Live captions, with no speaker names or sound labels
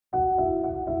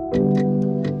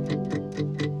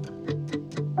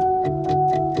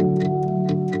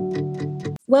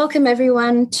Welcome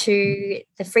everyone to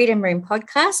the Freedom Room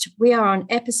podcast. We are on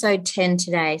episode 10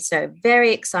 today, so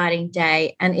very exciting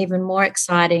day, and even more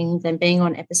exciting than being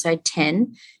on episode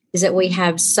 10 is that we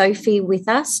have Sophie with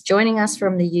us, joining us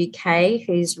from the UK,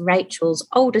 who's Rachel's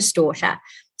oldest daughter.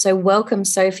 So welcome,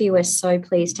 Sophie. We're so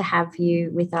pleased to have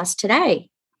you with us today.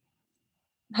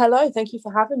 Hello, thank you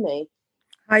for having me.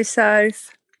 Hi,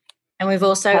 Soph. And we've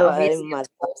also obviously got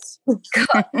Rachel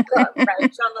on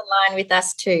the line with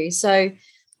us too. So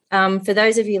for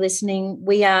those of you listening,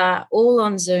 we are all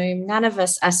on Zoom. None of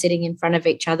us are sitting in front of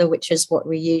each other, which is what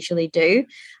we usually do.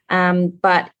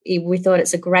 But we thought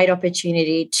it's a great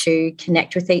opportunity to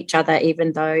connect with each other,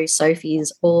 even though Sophie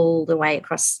is all the way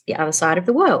across the other side of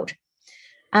the world.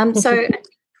 So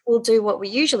we'll do what we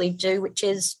usually do, which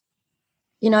is,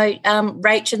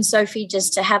 Rach and Sophie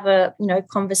just to have a,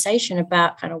 conversation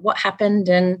about kind of what happened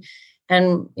and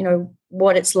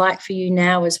what it's like for you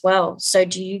now as well. So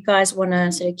do you guys want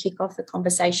to sort of kick off the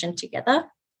conversation together?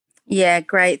 Yeah,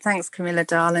 great. Thanks, Camilla,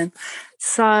 darling.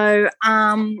 So,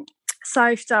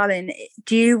 Soph, darling,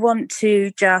 do you want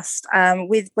to just,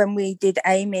 when we did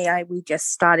Amy, we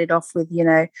just started off with,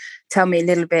 tell me a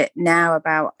little bit now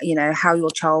about, how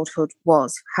your childhood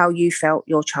was, how you felt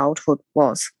your childhood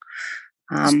was.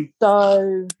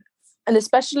 And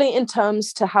especially in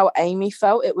terms to how Amy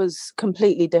felt, it was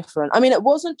completely different. I mean, it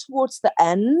wasn't towards the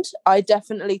end. I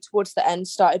definitely towards the end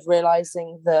started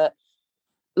realizing that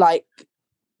like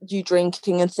you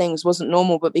drinking and things wasn't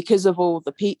normal, but because of all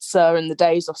the pizza and the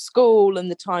days off school and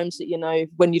the times that,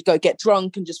 when you'd go get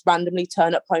drunk and just randomly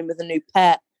turn up home with a new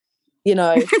pet,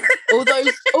 all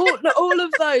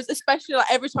of those, especially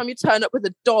like every time you turn up with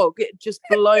a dog, it just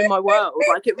blow my world.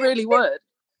 Like it really would.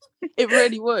 It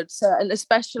really would. So, and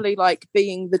especially like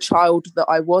being the child that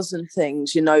I was and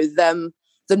things, the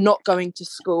not going to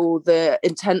school, the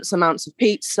intense amounts of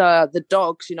pizza, the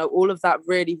dogs, all of that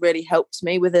really, really helped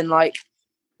me within like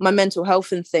my mental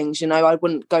health and things. I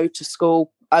wouldn't go to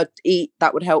school, I'd eat,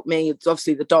 that would help me. It's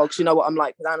obviously the dogs, you know what I'm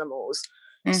like with animals.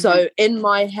 Mm-hmm. So in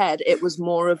my head, it was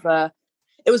more of a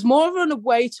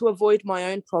way to avoid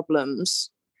my own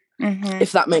problems. Mm-hmm.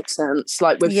 If that makes sense,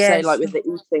 like with say like with the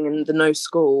eating and the no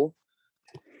school.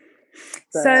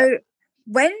 So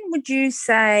when would you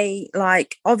say,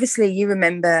 like, obviously you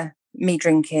remember me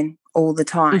drinking all the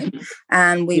time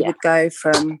and we would go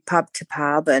from pub to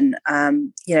pub and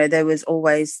there was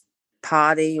always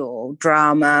party or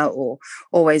drama or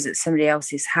always at somebody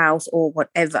else's house or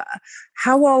whatever.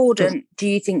 How old do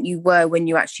you think you were when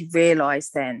you actually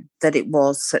realised then that it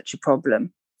was such a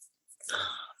problem?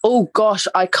 Oh, gosh,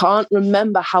 I can't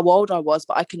remember how old I was,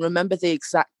 but I can remember the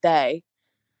exact day.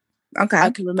 Okay. I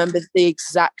can remember the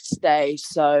exact day.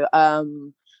 So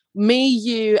me,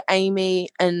 you, Amy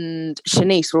and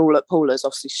Shanice were all at Paula's.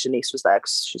 Obviously, Shanice was there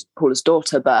because she's Paula's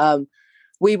daughter, but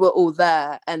we were all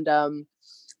there. And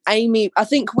Amy, I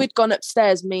think we'd gone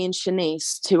upstairs, me and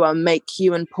Shanice, to make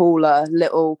you and Paula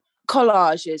little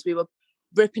collages. We were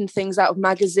ripping things out of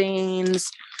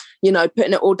magazines,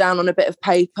 putting it all down on a bit of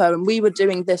paper. And we were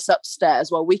doing this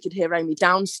upstairs while we could hear Amy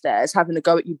downstairs having a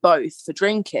go at you both for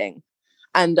drinking.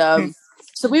 And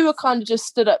so we were kind of just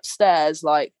stood upstairs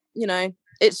like,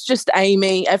 it's just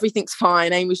Amy. Everything's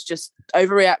fine. Amy's just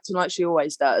overreacting like she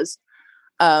always does.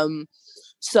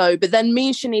 But then me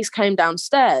and Shanice came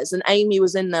downstairs and Amy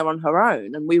was in there on her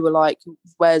own. And we were like,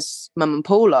 where's Mum and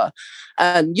Paula?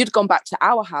 You'd gone back to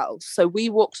our house. So we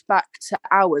walked back to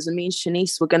ours and me and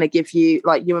Shanice were going to give you,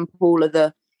 like you and Paula,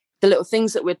 the little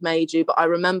things that we'd made you. But I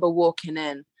remember walking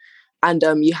in and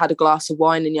you had a glass of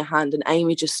wine in your hand and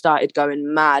Amy just started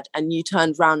going mad. And you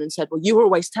turned around and said, well, you were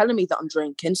always telling me that I'm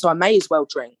drinking, so I may as well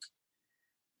drink.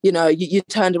 You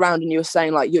turned around and you were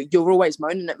saying like, you're always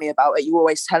moaning at me about it. You're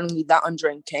always telling me that I'm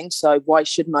drinking, so why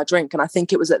shouldn't I drink? And I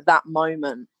think it was at that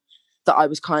moment that I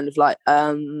was kind of like,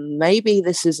 maybe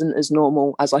this isn't as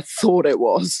normal as I thought it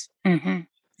was. Mm-hmm.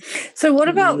 So what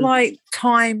about like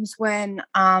times when,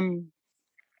 when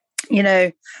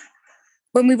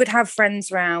we would have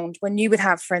friends round, when you would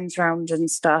have friends round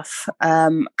and stuff,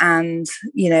 and,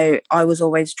 I was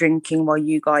always drinking while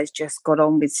you guys just got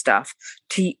on with stuff.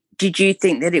 Did you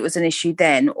think that it was an issue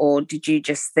then, or did you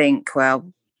just think,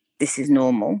 well, this is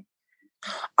normal?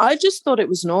 I just thought it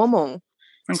was normal,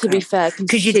 to be fair.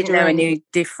 Because you didn't know any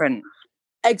different.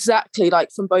 Exactly,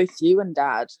 like from both you and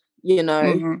Dad,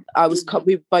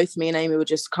 both me and Amy were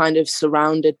just kind of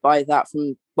surrounded by that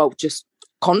just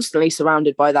constantly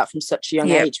surrounded by that from such a young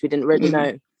age. We didn't really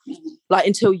know. Like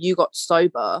until you got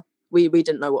sober, we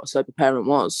didn't know what a sober parent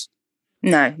was.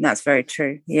 No, that's very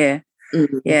true. Yeah.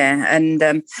 Yeah, and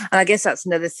I guess that's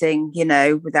another thing, you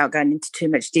know, without going into too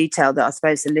much detail, that I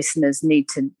suppose the listeners need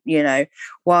to, you know,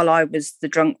 while I was the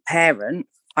drunk parent,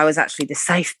 I was actually the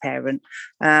safe parent.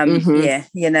 Yeah,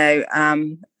 you know,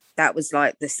 that was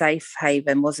like the safe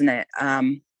haven, wasn't it?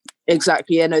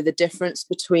 Exactly. Yeah, no, the difference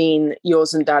between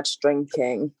yours and dad's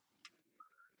drinking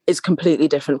is completely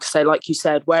different. Because, say, like you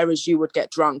said, whereas you would get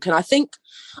drunk, and I think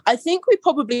we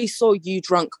probably saw you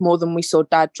drunk more than we saw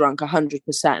dad drunk,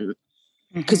 100%.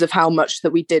 Because of how much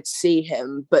that we did see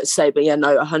him, but yeah,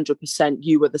 no, 100%,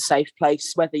 you were the safe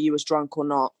place, whether you was drunk or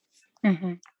not.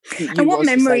 And what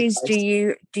memories do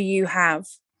you have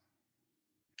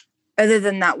other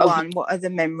than that one? What other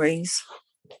memories?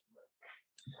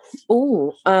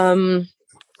 Well,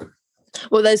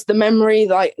 there's the memory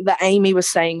like that Amy was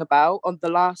saying about on the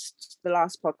last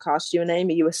podcast. You and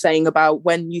Amy, you were saying about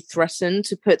when you threatened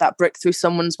to put that brick through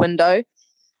someone's window.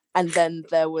 And then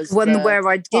there was one where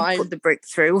I did put the brick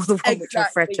through, or the one which I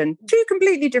threatened. Two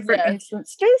completely different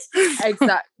instances.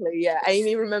 Exactly, yeah.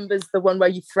 Amy remembers the one where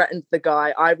you threatened the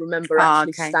guy. I remember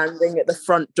actually standing at the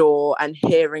front door and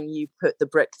hearing you put the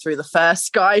brick through the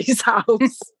first guy's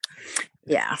house.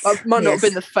 Yeah, might not have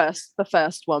been the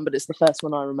first one, but it's the first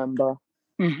one I remember.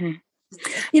 You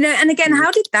know, and again,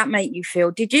 how did that make you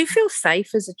feel? Did you feel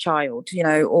safe as a child? You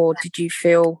know, or did you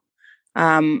feel,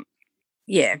 mums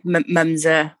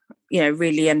are, you know,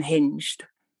 really unhinged?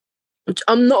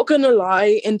 I'm not going to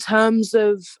lie, in terms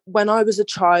of when I was a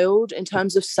child, in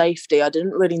terms of safety, I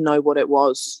didn't really know what it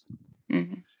was.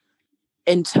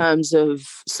 In terms of,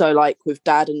 so like with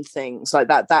dad and things like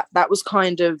that was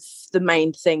kind of the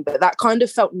main thing, but that kind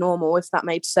of felt normal, if that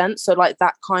made sense. So like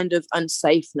that kind of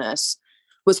unsafeness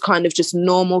was kind of just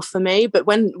normal for me. But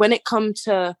when it come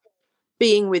to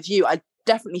being with you, I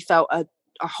definitely felt a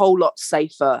whole lot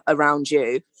safer around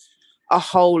you.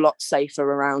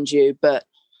 But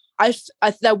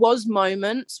there was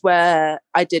moments where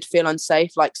I did feel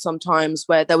unsafe, like sometimes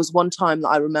where there was one time that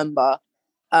I remember,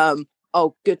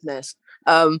 oh goodness,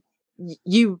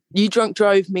 you drunk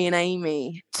drove me and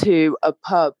Amy to a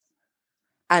pub,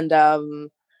 and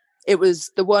it was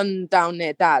the one down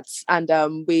near dad's, and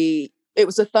it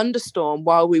was a thunderstorm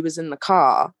while we was in the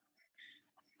car.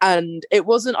 And I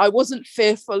wasn't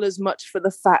fearful as much for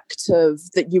the fact of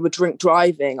that you were drink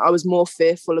driving. I was more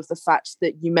fearful of the fact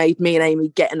that you made me and Amy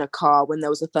get in a car when there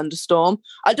was a thunderstorm.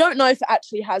 I don't know if it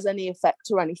actually has any effect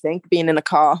or anything, being in a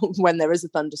car when there is a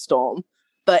thunderstorm.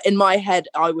 But in my head,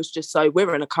 I was just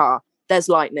we're in a car, there's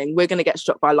lightning, we're going to get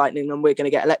struck by lightning and we're going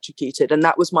to get electrocuted. And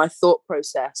that was my thought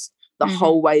process the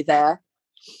whole way there.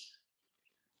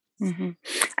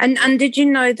 And did you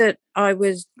know that I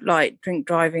was like drink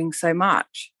driving so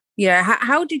much? You know,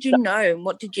 how did you know? And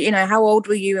what did you know? How old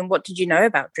were you? And what did you know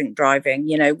about drink driving?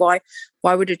 You know, why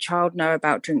would a child know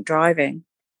about drink driving?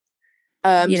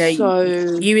 You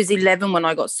know, you was 11 when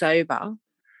I got sober.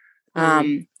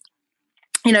 You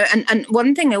know, and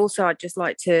one thing also I'd just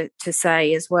like to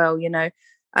say as well, you know,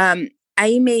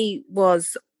 Amy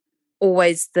was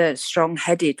always the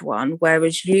strong-headed one,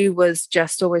 whereas you was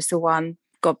just always the one,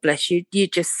 God bless you, you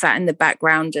just sat in the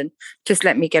background and just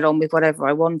let me get on with whatever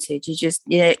I wanted.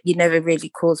 You never really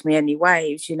caused me any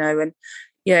waves, you know. And,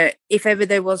 you know, if ever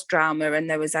there was drama and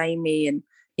there was Amy, and,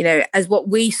 you know, as what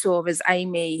we saw as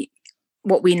Amy,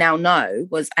 what we now know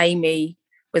was Amy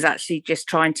was actually just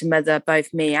trying to mother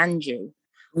both me and you.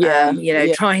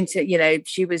 Trying to, you know,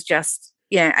 she was just,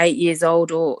 8 years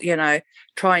old, or, you know,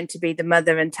 trying to be the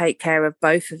mother and take care of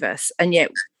both of us. And yet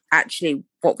actually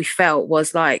what we felt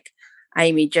was like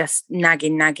Amy just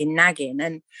nagging.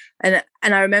 And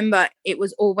I remember it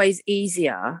was always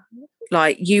easier.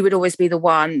 Like, you would always be the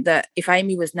one that if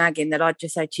Amy was nagging, that I'd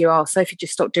just say to you, oh, Sophie,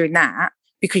 just stop doing that,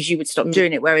 because you would stop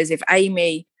doing it. Whereas if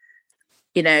Amy,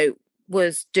 you know,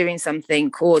 was doing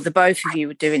something, or the both of you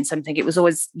were doing something, it was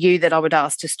always you that I would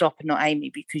ask to stop and not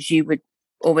Amy, because you would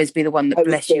always be the one that,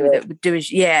 bless you, that would do as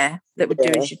do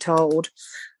as you're told.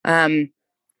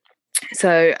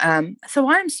 So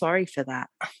I'm sorry for that.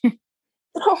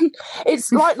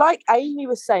 It's like Amy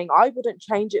was saying, I wouldn't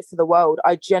change it for the world.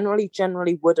 I generally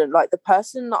wouldn't. Like, the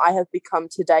person that I have become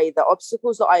today, the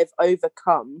obstacles that I have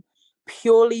overcome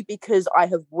purely because I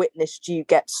have witnessed you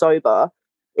get sober,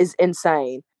 is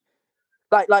insane.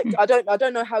 Like I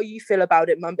don't know how you feel about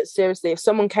it, Mum, but seriously, if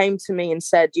someone came to me and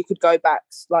said you could go back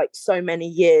like so many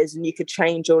years and you could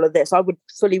change all of this, I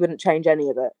wouldn't change any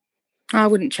of it. I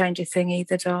wouldn't change a thing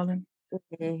either, darling.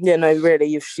 Yeah, no, really,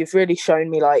 you've really shown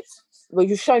me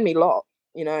you've shown me a lot,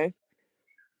 you know.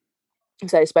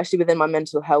 So especially within my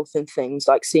mental health and things,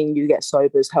 like seeing you get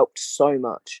sober has helped so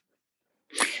much.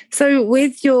 So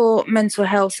with your mental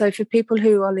health, so for people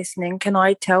who are listening, can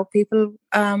I tell people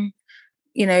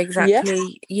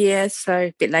exactly. Yeah, so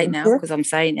a bit late now because I'm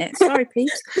saying it. Sorry,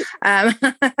 peeps. So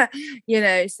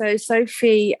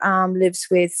Sophie lives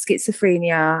with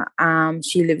schizophrenia.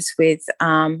 She lives with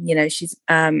she's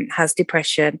has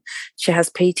depression. She has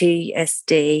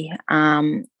PTSD.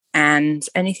 And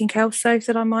anything else, Soph,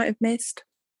 that I might have missed?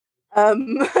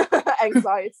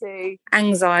 Anxiety,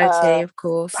 of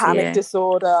course, panic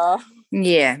disorder.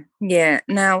 Yeah.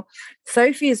 Now,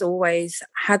 Sophie has always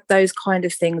had those kind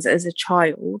of things as a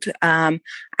child, and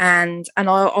I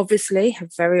obviously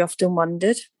have very often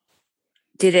wondered,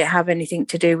 did it have anything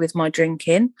to do with my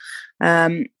drinking?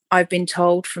 I've been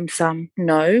told from some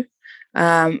no,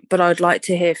 but I'd like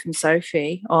to hear from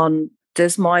Sophie on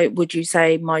would you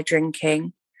say my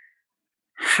drinking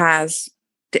has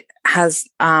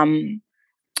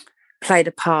played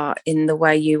a part in the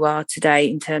way you are today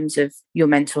in terms of your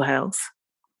mental health?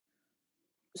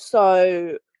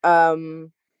 So I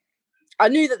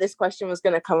knew that this question was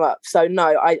going to come up. So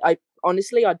no, I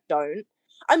honestly, I don't.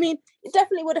 I mean, it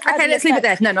definitely would have had let's leave it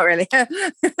there. No, not really. Well,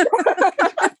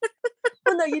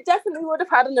 no, you definitely would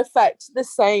have had an effect the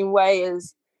same way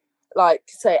as, like,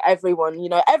 say, everyone,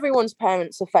 everyone's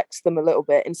parents affects them a little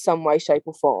bit in some way, shape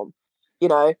or form.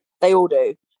 They all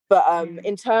do. But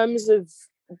in terms of,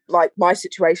 like, my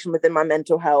situation within my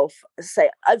mental health,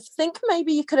 I think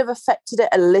maybe you could have affected it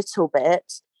a little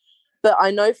bit. But I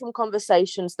know from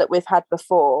conversations that we've had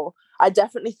before, I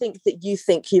definitely think that you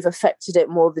think you've affected it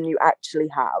more than you actually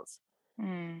have.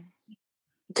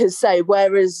 Because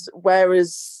whereas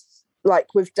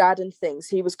like with Dad and things,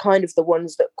 he was kind of the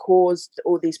ones that caused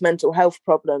all these mental health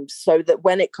problems. So that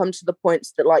when it comes to the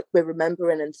points that, like, we're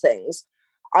remembering and things,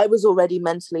 I was already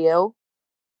mentally ill.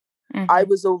 I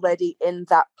was already in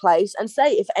that place. And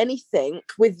if anything,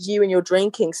 with you and your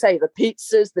drinking, the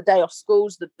pizzas, the day off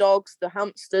schools, the dogs, the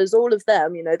hamsters, all of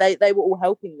them, they were all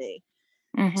helping me.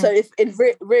 So if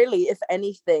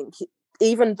anything,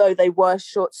 even though they were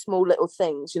small little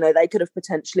things, they could have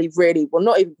potentially really, well,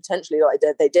 not even potentially, like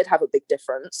they did have a big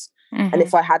difference. And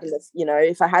if I hadn't have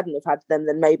had them,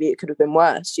 then maybe it could have been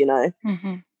worse,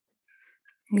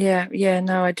 Yeah,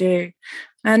 no, I do.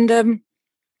 And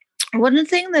one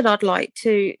thing that I'd like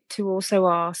to also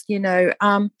ask,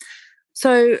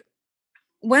 so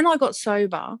when I got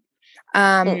sober,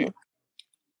 I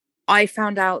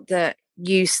found out that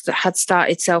you had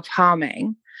started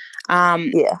self-harming.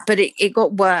 But it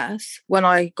got worse when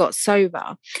I got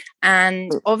sober.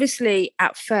 And obviously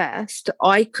at first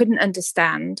I couldn't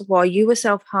understand why you were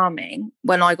self-harming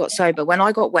when I got sober. When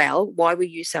I got well, why were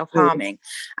you self-harming?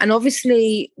 And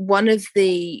obviously one of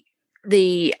the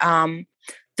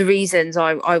reasons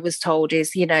I was told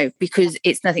is, because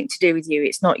it's nothing to do with you.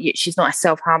 It's not you. She's not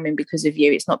self-harming because of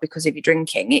you. It's not because of your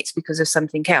drinking. It's because of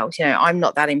something else. I'm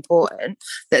not that important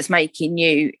that's making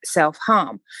you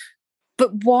self-harm.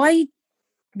 But why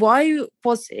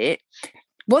was it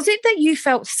that you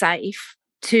felt safe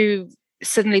to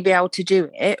suddenly be able to do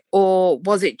it? Or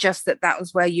was it just that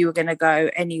was where you were going to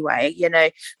go anyway,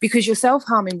 because your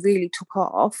self-harming really took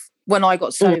off when I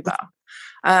got sober.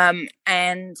 And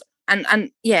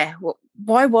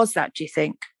why was that, do you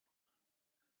think?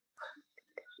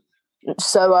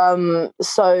 So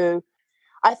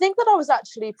I think that I was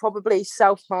actually probably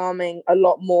self-harming a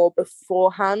lot more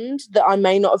beforehand that I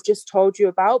may not have just told you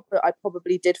about, but I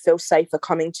probably did feel safer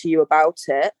coming to you about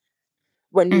it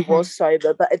when you was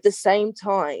sober. But at the same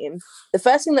time, the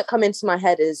first thing that come into my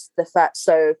head is the fact,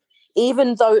 so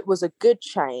even though it was a good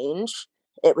change,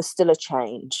 it was still a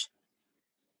change.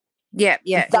 That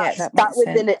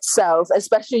within itself,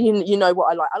 especially you know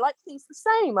what I like things the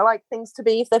same. I like things to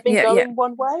be, if they've been going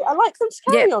one way, I like them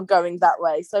to carry on going that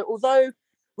way. So although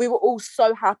we were all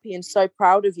so happy and so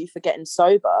proud of you for getting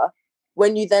sober,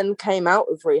 when you then came out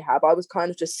of rehab, I was kind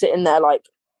of just sitting there like,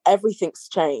 everything's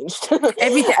changed.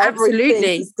 Everything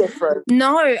absolutely is different.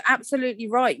 No, absolutely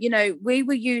right. We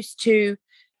were used to,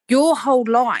 your whole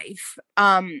life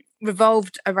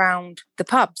revolved around the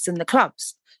pubs and the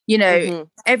clubs.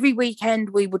 Every weekend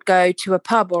we would go to a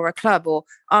pub or a club, or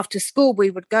after school we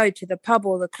would go to the pub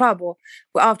or the club, or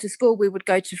after school we would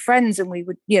go to friends and we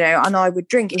would, and I would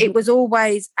drink. It was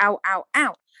always out.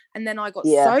 And then I got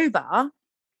sober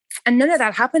and none of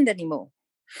that happened anymore.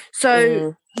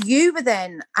 So you were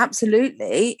then,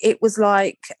 absolutely, it was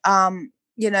like,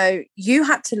 you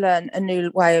had to learn a new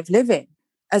way of living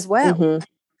as well.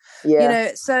 So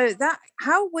that,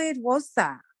 how weird was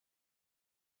that?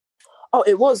 Oh,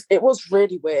 it was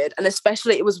really weird. And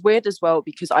especially it was weird as well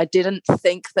because I didn't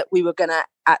think that we were going to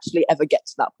actually ever get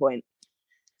to that point,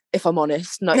 if I'm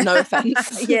honest. No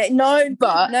offense.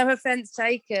 But no offense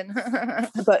taken.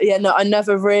 But I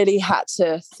never really had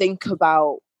to think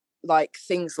about like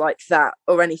things like that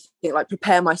or anything, like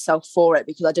prepare myself for it,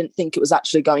 because I didn't think it was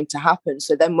actually going to happen.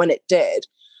 So then when it did,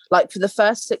 like for the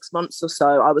first 6 months or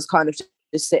so, I was kind of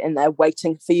just sitting there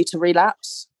waiting for you to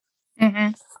relapse.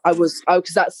 Mm-hmm.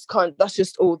 Because that's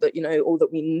just all that, you know, all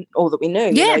that we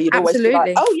knew. Yeah, you'd absolutely.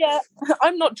 always be like, oh yeah,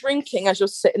 I'm not drinking, as you're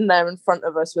sitting there in front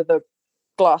of us with a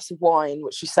glass of wine,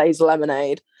 which you say is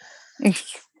lemonade.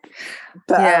 But,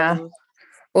 yeah.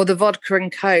 Or the vodka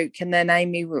and Coke, and then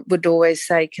Amy would always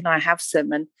say, "Can I have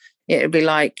some?" And it would be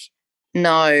like,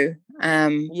 "No,"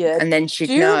 and then she'd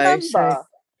know. Remember? So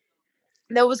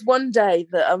there was one day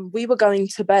that we were going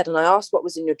to bed, and I asked what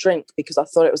was in your drink because I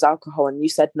thought it was alcohol, and you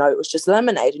said no, it was just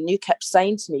lemonade. And you kept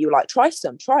saying to me, you were like, try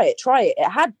it.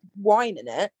 It had wine in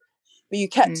it, but you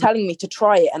kept telling me to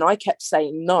try it, and I kept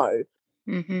saying no.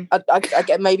 Mm-hmm. I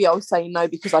get, maybe I was saying no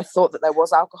because I thought that there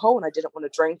was alcohol and I didn't want to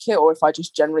drink it, or if I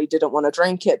just generally didn't want to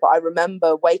drink it. But I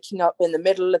remember waking up in the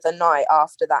middle of the night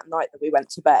after that night that we went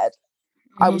to bed.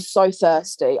 I was so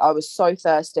thirsty.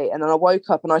 And then I woke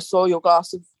up and I saw your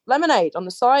glass of lemonade on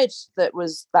the side that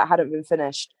hadn't been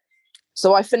finished.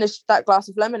 So I finished that glass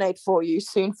of lemonade for you,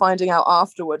 soon finding out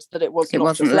afterwards that it wasn't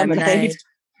just lemonade.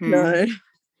 No.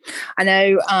 I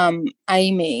know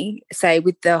Amy, say,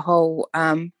 with the whole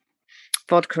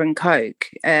vodka and Coke,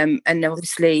 and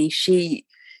obviously she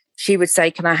would say,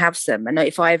 "Can I have some?" And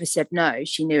if I ever said no,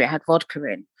 she knew it had vodka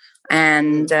in.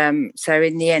 And so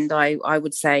in the end, I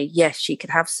would say yes, she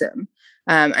could have some,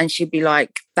 and she'd be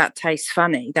like, "That tastes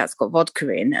funny, that's got vodka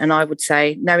in." And I would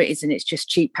say, "No, it isn't, it's just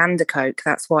cheap Panda Coke,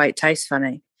 that's why it tastes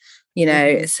funny."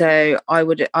 So I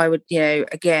would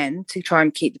again, to try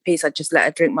and keep the peace, I'd just let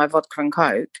her drink my vodka and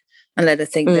Coke and let her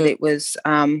think that it was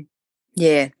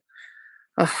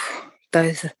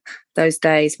those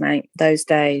days, mate, those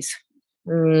days.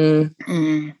 But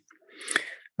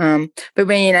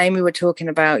me and Amy were talking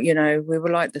about, we were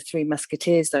like the Three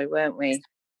Musketeers, though, weren't we?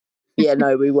 Yeah,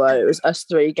 no, we were. It was us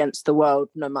three against the world,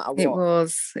 no matter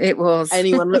what. It was.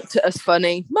 Anyone looked at us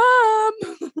funny, Mum.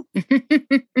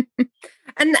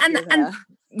 and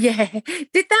yeah,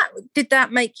 did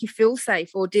that make you feel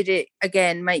safe, or did it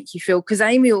again make you feel? Because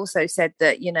Amy also said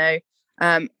that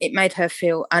it made her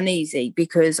feel uneasy,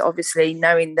 because obviously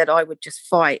knowing that I would just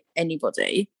fight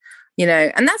anybody.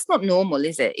 And that's not normal,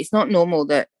 is it? It's not normal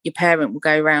that your parent will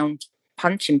go around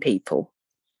punching people.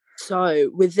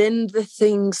 So within the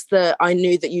things that I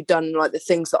knew that you'd done, like the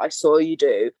things that I saw you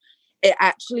do, it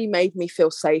actually made me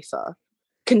feel safer,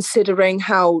 considering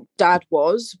how Dad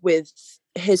was with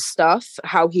his stuff,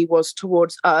 how he was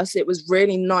towards us. It was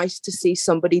really nice to see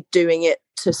somebody doing it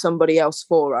to somebody else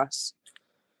for us,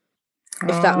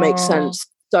 if that makes sense.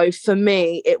 So for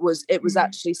me, it was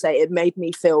actually it made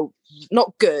me feel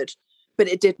not good, but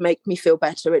it did make me feel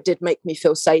better. It did make me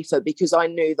feel safer, because I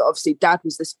knew that obviously Dad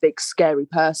was this big, scary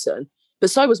person, but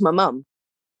so was my mum,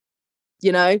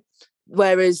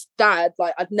 whereas Dad,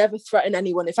 like, I'd never threaten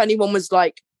anyone. If anyone was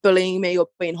like bullying me or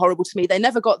being horrible to me, they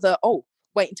never got the, "Oh,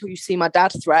 wait until you see my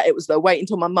dad" threat. It was the "wait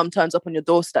until my mum turns up on your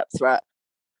doorstep" threat.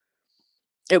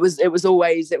 It was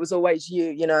always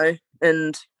you,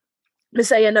 and to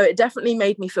say, it definitely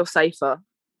made me feel safer,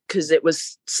 because it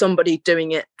was somebody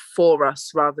doing it for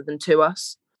us rather than to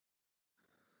us.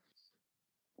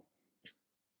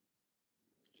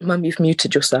 Mum, you've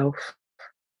muted yourself.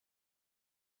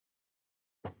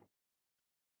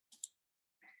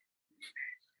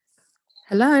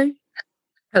 Hello.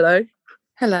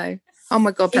 Oh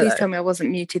my God, please tell me I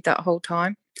wasn't muted that whole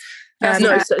time.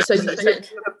 No, so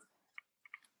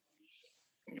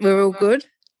we're all good?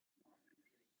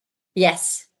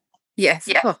 Yes. Yeah.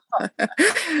 Oh.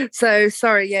 So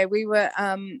sorry, we were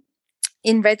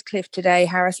in Redcliffe today,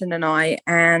 Harrison and I,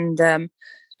 and there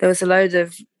was a load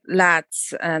of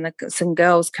lads and some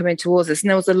girls coming towards us, and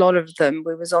there was a lot of them.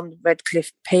 We was on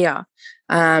Redcliffe Pier,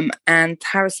 and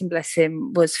Harrison, bless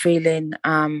him, was feeling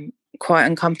quite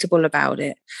uncomfortable about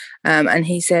it, and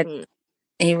he said,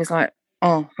 he was like,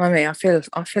 "Oh, Mummy, I feel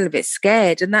a bit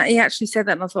scared." And that he actually said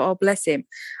that, and I thought, "Oh, bless him."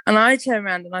 And I turned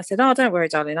around and I said, "Oh, don't worry,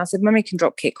 darling." I said, "Mummy can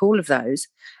drop kick all of those."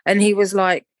 And he was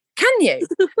like, "Can you?"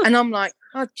 And I'm like,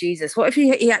 "Oh, Jesus, what if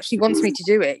he actually wants me to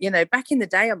do it?" Back in the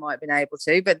day I might have been able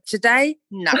to, but today,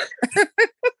 no.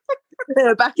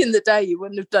 Back in the day you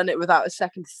wouldn't have done it without a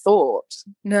second thought.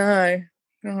 No.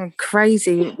 Oh,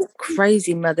 crazy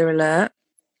mother alert.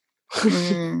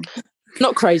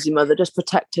 Not crazy mother, just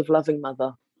protective, loving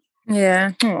mother.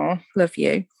 Yeah. Oh, love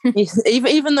you.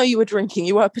 even though you were drinking,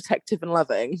 you were protective and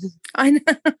loving. I know.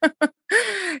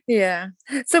 Yeah.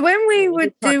 So when we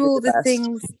would do all the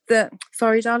things that...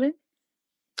 Sorry, darling?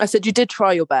 I said you did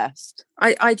try your best.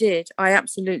 I did. I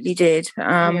absolutely did.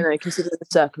 Considering the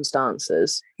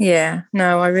circumstances. Yeah.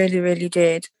 No, I really, really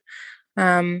did.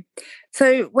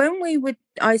 So when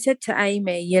I said to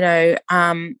Amy,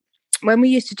 when we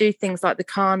used to do things like the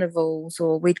carnivals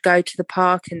or we'd go to the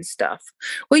park and stuff,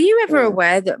 were you ever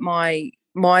aware that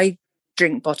my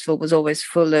drink bottle was always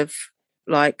full of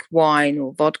like wine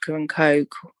or vodka and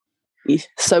Coke?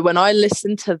 So when I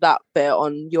listened to that bit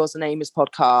on yours and Amy's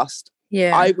podcast,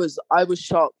 I was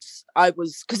shocked.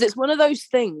 Because it's one of those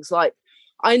things, like,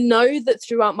 I know that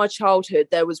throughout my childhood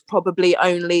there was probably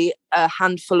only a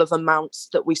handful of amounts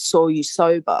that we saw you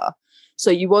sober. So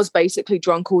you was basically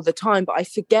drunk all the time, but I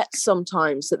forget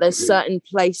sometimes that there's certain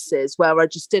places where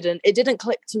it didn't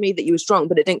click to me that you was drunk,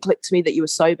 but it didn't click to me that you were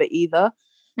sober either.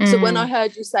 So when I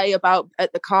heard you say about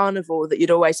at the carnival that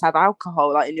you'd always have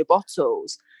alcohol like in your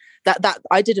bottles, that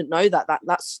I didn't know that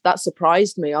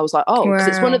surprised me. I was like, oh, because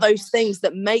it's one of those things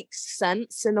that makes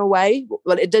sense in a way.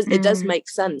 Well, it does make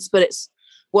sense, but it's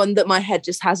one that my head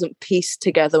just hasn't pieced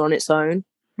together on its own.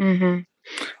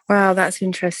 Wow, that's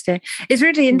interesting. It's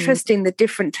really interesting the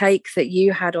different takes that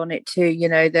you had on it too,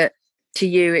 that to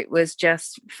you it was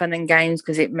just fun and games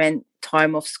because it meant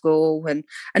time off school and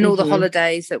all the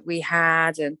holidays that we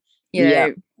had, and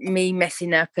me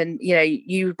messing up, and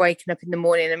you waking up in the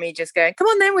morning and me just going, come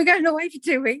on then, we're going away for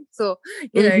 2 weeks, or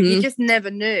you just never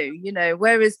knew,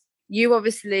 whereas you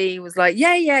obviously was like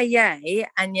yeah,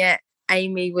 and yet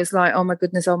Amy was like, oh my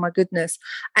goodness,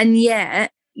 and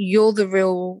yet you're the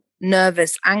real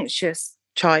nervous, anxious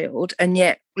child, and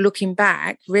yet looking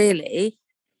back, really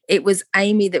it was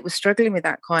Amy that was struggling with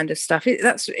that kind of stuff.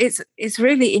 It's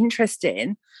really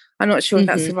interesting. I'm not sure if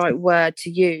that's the right word to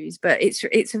use, but it's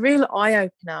a real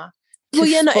eye-opener to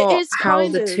spot it is how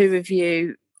the two of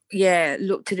you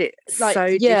looked at it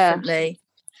so differently.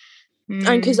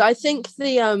 And because I think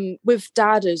the with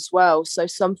Dad as well, so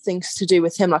some things to do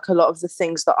with him, like a lot of the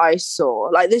things that I saw,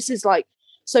 like this is like,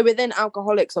 so within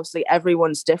alcoholics, obviously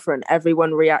everyone's different,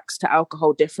 everyone reacts to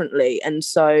alcohol differently, and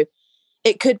so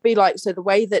it could be like, so the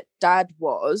way that Dad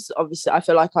was, obviously I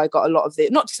feel like I got a lot of the,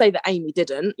 not to say that Amy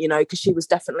didn't, because she was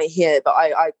definitely here, but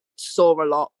I saw a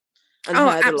lot and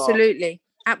heard absolutely a lot.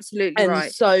 Absolutely and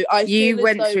right. So you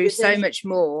went through so much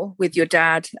more with your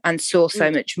dad and saw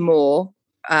so much more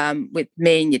with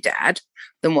me and your dad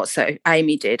than what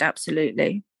Amy did.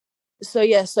 Absolutely. So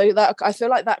that I feel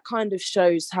like that kind of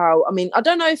shows how, I mean, I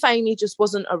don't know if Amy just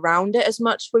wasn't around it as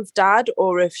much with Dad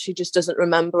or if she just doesn't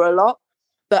remember a lot,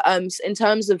 but in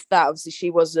terms of that, obviously she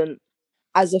wasn't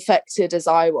as affected as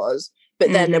I was,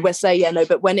 but then we're saying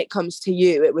but when it comes to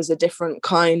you, it was a different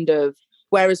kind of,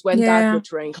 whereas when Dad would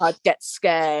drink, I'd get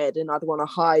scared and I'd want to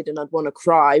hide and I'd want to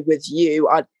cry. With you,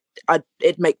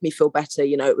 it'd make me feel better,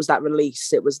 it was that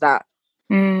release, it was that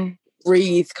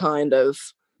breathe kind of.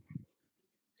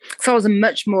 So I was a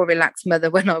much more relaxed mother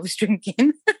when I was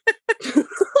drinking.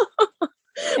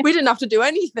 We didn't have to do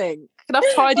anything. Could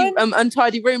have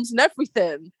untidy rooms and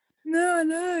everything. No, I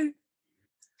know.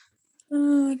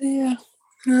 Oh dear.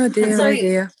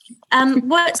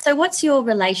 What's your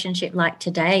relationship like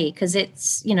today? Because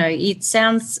it's, it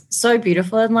sounds so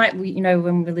beautiful, and like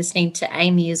when we're listening to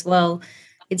Amy as well,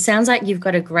 it sounds like you've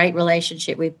got a great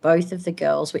relationship with both of the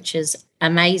girls, which is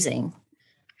amazing.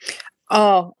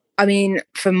 Oh, I mean,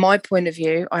 from my point of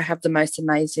view, I have the most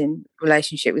amazing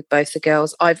relationship with both the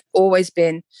girls. I've always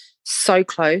been so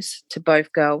close to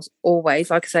both girls, always.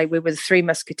 Like I say, we were the three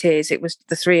musketeers. It was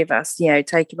the three of us,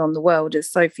 taking on the world, as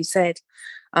Sophie said.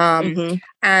 And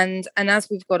as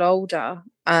we've got older,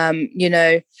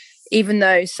 even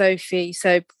though Sophie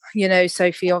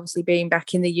obviously being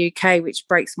back in the UK, which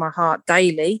breaks my heart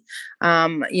daily,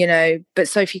 but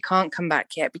Sophie can't come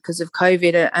back yet because of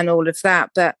COVID and all of that.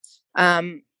 But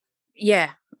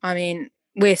I mean,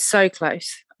 we're so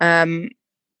close.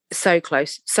 So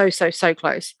close. So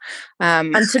close.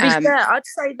 And to be fair, I'd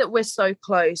say that we're so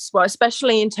close. Well,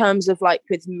 especially in terms of like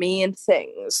with me and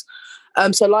things.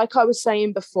 So like I was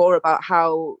saying before about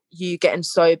how you getting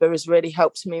sober has really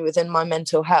helped me within my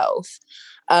mental health.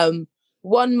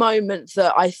 One moment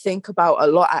that I think about a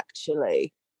lot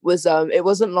actually was it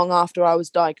wasn't long after I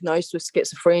was diagnosed with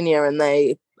schizophrenia and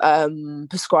they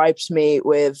prescribed me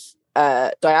with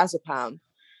diazepam.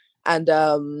 And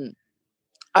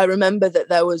I remember that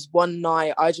there was one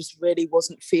night I just really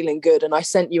wasn't feeling good, and I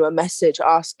sent you a message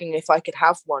asking if I could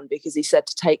have one because he said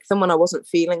to take them when I wasn't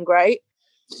feeling great.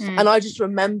 And I just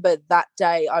remember that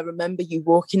day, I remember you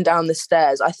walking down the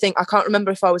stairs. I can't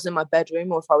remember if I was in my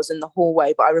bedroom or if I was in the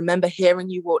hallway, but I remember hearing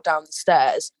you walk down the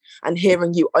stairs and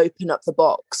hearing you open up the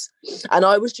box. And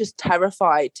I was just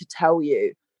terrified to tell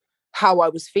you how I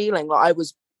was feeling. Like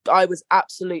I was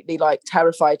absolutely like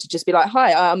terrified to just be like,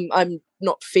 hi, I'm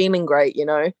not feeling great,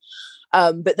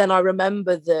 But then I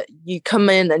remember that you come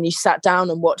in and you sat down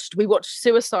and we watched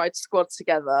Suicide Squad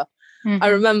together. I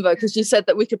remember because you said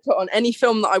that we could put on any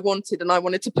film that I wanted, and I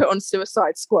wanted to put on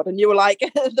Suicide Squad, and you were like,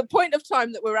 the point of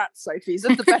time that we're at, Sophie, is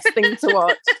the best thing to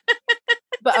watch.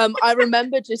 But I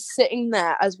remember just sitting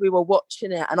there as we were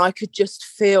watching it, and I could just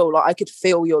feel like I could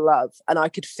feel your love, and I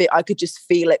could just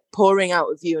feel it pouring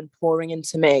out of you and pouring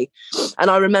into me. And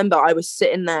I remember I was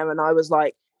sitting there and I was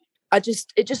like,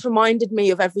 it just reminded me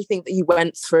of everything that you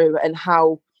went through and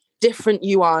how different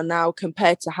you are now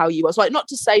compared to how you was. Like, not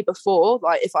to say before,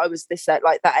 like if I was this at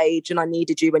like that age and I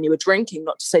needed you when you were drinking,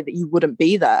 not to say that you wouldn't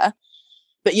be there,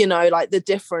 but you know, like the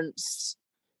differences,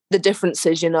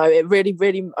 you know, it really,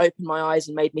 really opened my eyes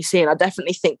and made me see. And I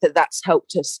definitely think that that's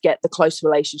helped us get the close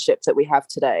relationship that we have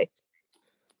today.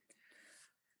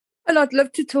 And I'd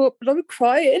love to talk, but I'm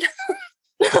crying.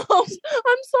 I'm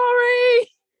sorry.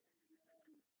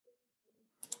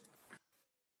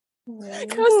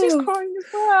 Kirsty's crying as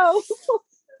well.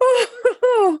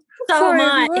 So am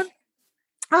I. Everyone.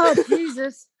 Oh,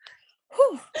 Jesus.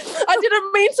 I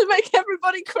didn't mean to make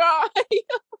everybody cry.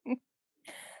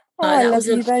 I love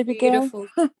you, baby beautiful,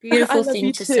 girl. Beautiful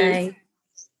thing to say.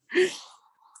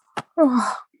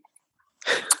 Oh.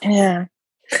 Yeah.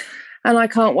 And I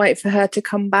can't wait for her to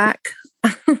come back. I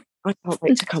can't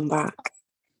wait to come back.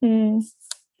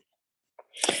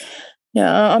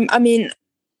 Yeah, I mean,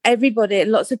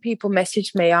 lots of people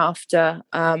messaged me after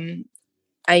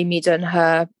Amy done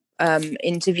her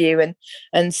interview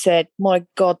and said, my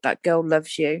God, that girl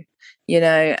loves you, you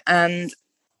know, and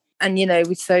you know,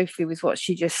 with Sophie, with what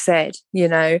she just said, you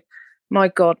know, my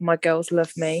God, my girls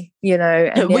love me, you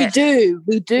know. And we do.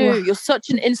 You're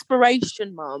such an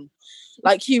inspiration, Mum.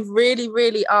 Like, you really,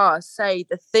 really are. Say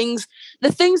the things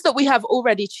that we have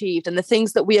already achieved and the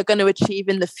things that we are going to achieve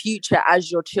in the future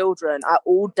as your children are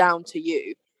all down to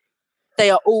you. They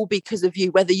are all because of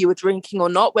you, whether you were drinking or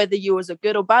not, whether you was a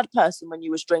good or bad person when you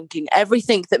was drinking.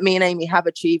 Everything that me and Amy have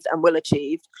achieved and will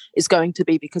achieve is going to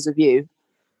be because of you.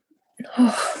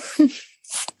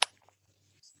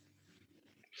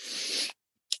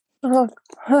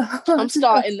 I'm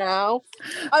starting now.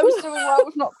 I was doing well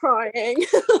with not crying.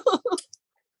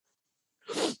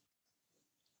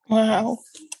 Wow.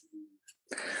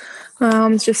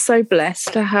 I'm just so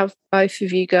blessed to have both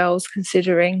of you girls,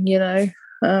 considering, you know.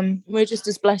 We're just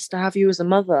as blessed to have you as a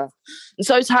mother. And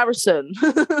so is Harrison.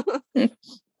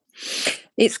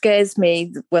 It scares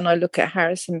me when I look at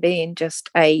Harrison being just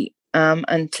 8,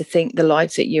 and to think the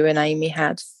life that you and Amy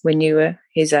had when you were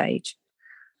his age.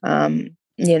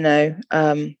 You know,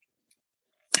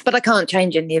 but I can't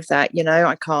change any of that, you know.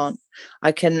 I can't.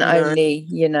 I can only,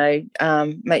 you know,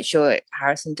 make sure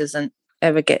Harrison doesn't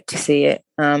ever get to see it,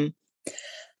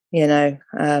 you know,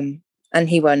 and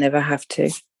he won't ever have to.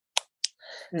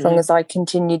 As long as I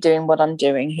continue doing what I'm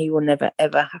doing, he will never,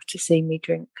 ever have to see me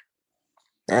drink.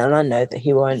 And I know that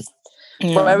he won't.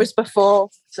 Whereas before,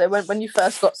 so when you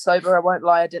first got sober, I won't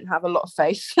lie, I didn't have a lot of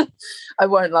faith. I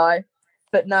won't lie.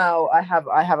 But now I have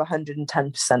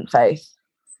 110% faith.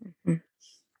 Mm-hmm.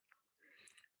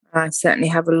 I certainly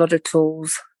have a lot of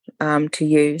tools to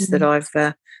use that I've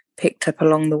picked up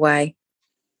along the way.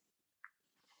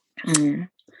 I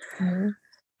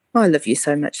love you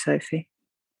so much, Sophie.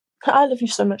 I love you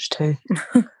so much too.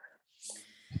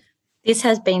 This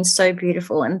has been so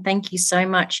beautiful, and thank you so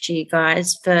much to you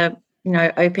guys for, you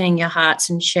know, opening your hearts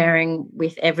and sharing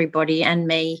with everybody and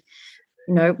me,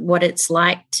 you know, what it's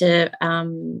like to,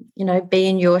 you know, be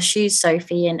in your shoes,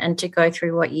 Sophie, and to go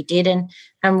through what you did,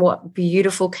 and what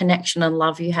beautiful connection and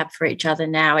love you have for each other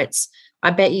now.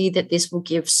 I bet you that this will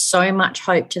give so much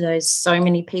hope to so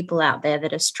many people out there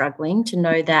that are struggling, to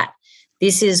know that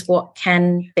this is what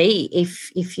can be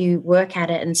if you work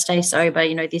at it and stay sober.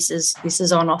 You know, this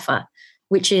is on offer,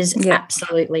 which is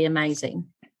absolutely amazing.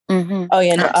 Mm-hmm. Oh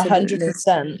yeah, no,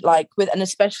 100%. Like and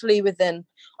especially within,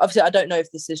 obviously, I don't know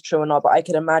if this is true or not, but I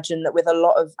can imagine that with a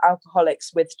lot of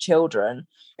alcoholics with children,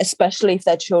 especially if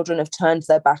their children have turned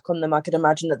their back on them, I could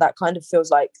imagine that kind of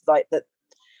feels like that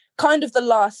kind of the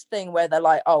last thing where they're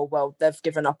like, oh well, they've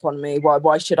given up on me.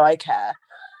 Why should I care?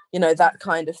 You know, that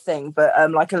kind of thing. But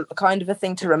like a kind of a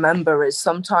thing to remember is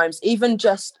sometimes even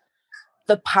just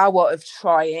the power of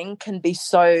trying can be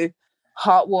so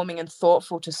heartwarming and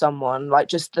thoughtful to someone. Like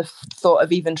just the thought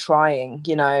of even trying,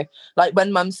 you know, like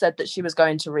when Mum said that she was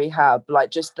going to rehab,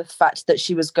 like just the fact that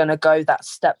she was going to go that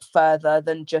step further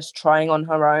than just trying on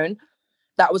her own,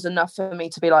 that was enough for me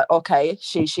to be like, okay,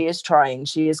 she is trying,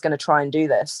 she is going to try and do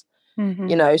this.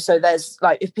 You know, so there's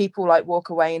like, if people like walk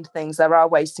away and things, there are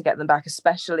ways to get them back,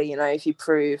 especially, you know, if you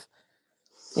prove,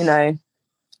 you know,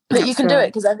 that you can do it,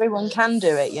 because everyone can do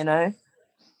it, you know.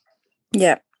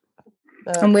 Yeah,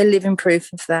 And we're living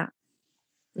proof of that.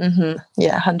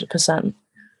 Yeah, 100%.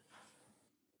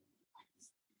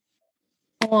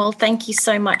 Well, thank you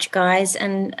so much, guys.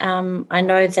 And I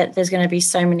know that there's going to be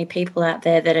so many people out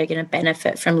there that are going to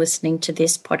benefit from listening to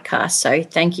this podcast. So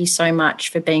thank you so much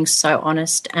for being so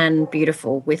honest and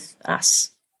beautiful with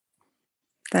us.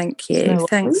 Thank you.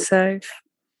 Thanks, Soph.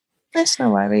 There's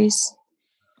no worries.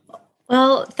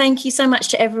 Well, thank you so much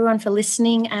to everyone for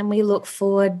listening, and we look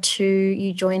forward to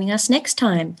you joining us next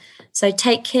time. So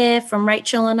take care from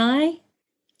Rachel and I.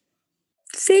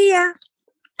 See ya.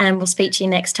 And we'll speak to you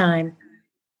next time.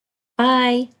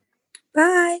 Bye.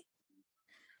 Bye.